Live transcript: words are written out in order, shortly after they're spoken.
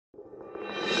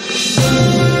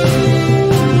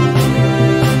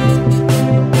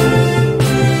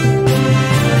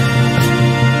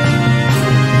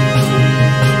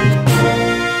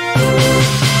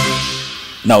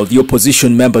Now, the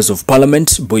opposition members of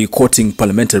parliament boycotting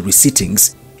parliamentary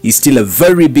sittings is still a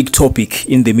very big topic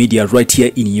in the media right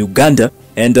here in Uganda,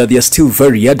 and they are still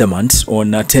very adamant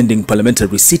on attending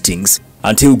parliamentary sittings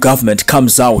until government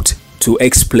comes out to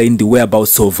explain the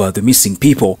whereabouts of the missing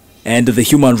people and the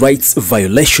human rights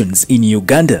violations in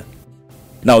Uganda.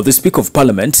 Now, the Speaker of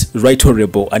Parliament, Right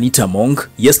Honorable Anita Among,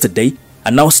 yesterday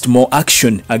announced more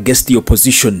action against the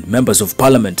opposition members of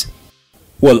parliament.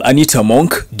 Well, Anita Among,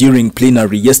 during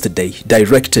plenary yesterday,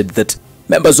 directed that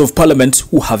members of parliament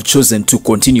who have chosen to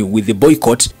continue with the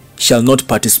boycott shall not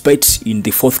participate in the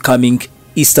forthcoming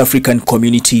East African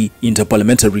Community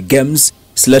Interparliamentary Games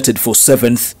slated for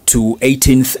 7th to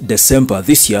 18th December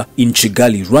this year in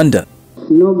Kigali, Rwanda.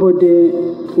 Nobody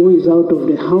who is out of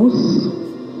the house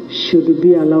should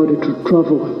be allowed to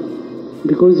travel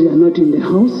because you are not in the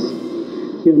house,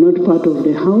 you are not part of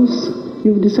the house.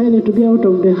 You've decided to be out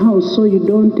of the house, so you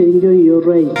don't enjoy your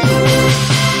rights.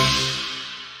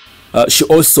 She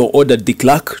also ordered the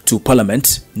clerk to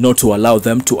parliament not to allow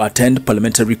them to attend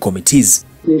parliamentary committees.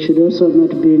 They should also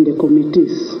not be in the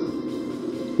committees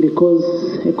because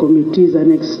a committee is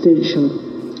an extension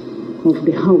of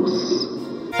the house.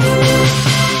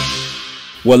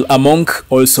 Well, Among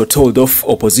also told off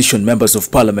opposition members of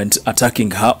parliament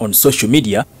attacking her on social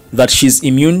media that she's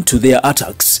immune to their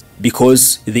attacks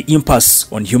because the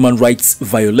impasse on human rights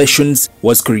violations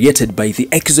was created by the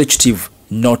executive,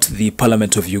 not the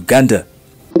Parliament of Uganda.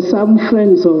 Some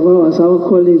friends of ours, our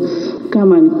colleagues,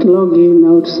 come and clog in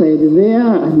outside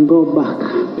there and go back.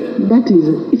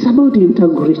 It's about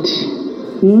integrity.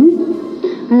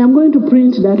 I am going to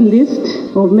print that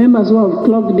list of members who have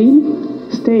clogged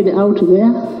in, stayed out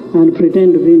there, and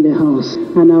pretend to be in the house.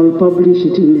 And I will publish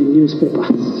it in the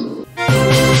newspapers.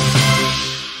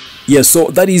 Yes, so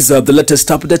that is the latest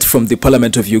update from the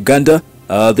Parliament of Uganda.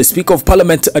 The Speaker of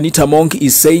Parliament, Anita Among,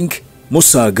 is saying,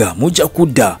 Musaga,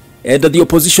 Mujakuda. And the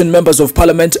opposition members of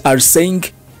Parliament are saying,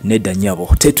 Neda nyabo,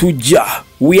 tetuja.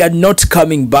 We are not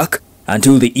coming back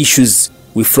until the issues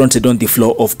we fronted on the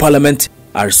floor of Parliament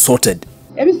are sorted.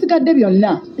 Ebisigadde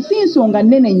byonna si nsonga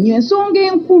nnene nnyo, ensonga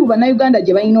enkulu bannayuganda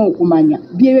gye balina okumanya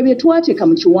byebyo bye twateeka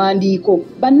mu kiwandiiko.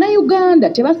 Bannayuganda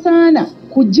tebasaana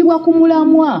kuggyibwa ku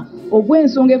mulamwa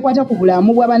ogw'ensonga ekwata ku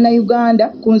bulamu bwa bannayuganda,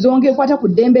 ku nsonga ekwata ku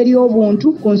ddembe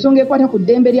ly'obuntu, ku nsonga ekwata ku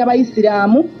ddembe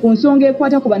ly'abayisiraamu, ku nsonga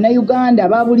ekwata ku bannayuganda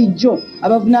aba bulijjo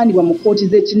abavunaanibwa mu kkooti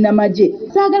z'ekinnamagye.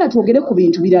 Saagala twogere ku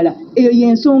bintu birala, eyo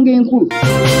y'ensonga enkulu.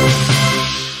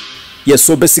 Yes,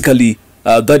 so basically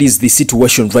that is the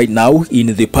situation right now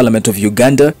in the Parliament of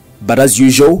Uganda. But as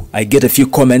usual, I get a few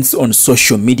comments on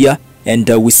social media and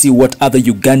we see what other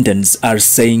Ugandans are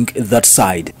saying that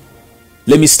side.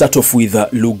 Let me start off with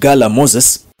Lugala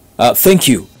Moses. Thank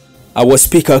you. Our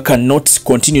speaker cannot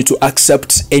continue to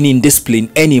accept any indiscipline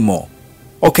anymore.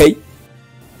 Okay.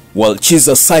 Well,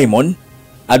 Chiza Simon,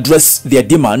 address their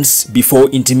demands before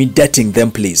intimidating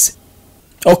them, please.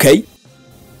 Okay.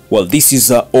 Well, this is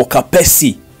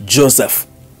Okapesi Joseph.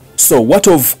 So what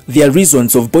of their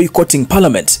reasons of boycotting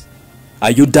Parliament?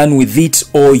 Are you done with it,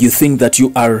 or you think that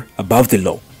you are above the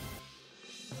law?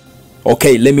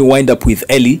 Okay, let me wind up with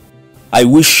Ellie. I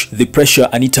wish the pressure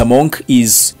Anita Among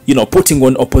is, putting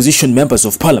on opposition members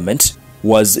of Parliament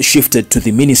was shifted to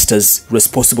the ministers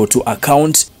responsible to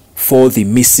account for the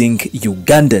missing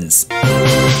Ugandans.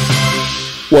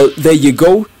 Well, there you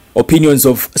go. Opinions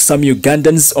of some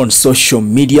Ugandans on social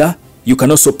media. You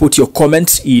can also put your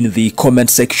comment in the comment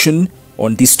section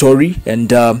on this story, and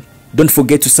don't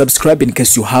forget to subscribe in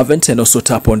case you haven't, and also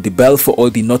tap on the bell for all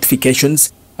the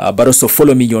notifications. But also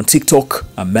follow me on TikTok.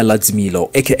 I'm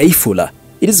Meladzmilo, aka Fula.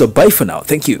 It is a bye for now.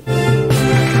 Thank you.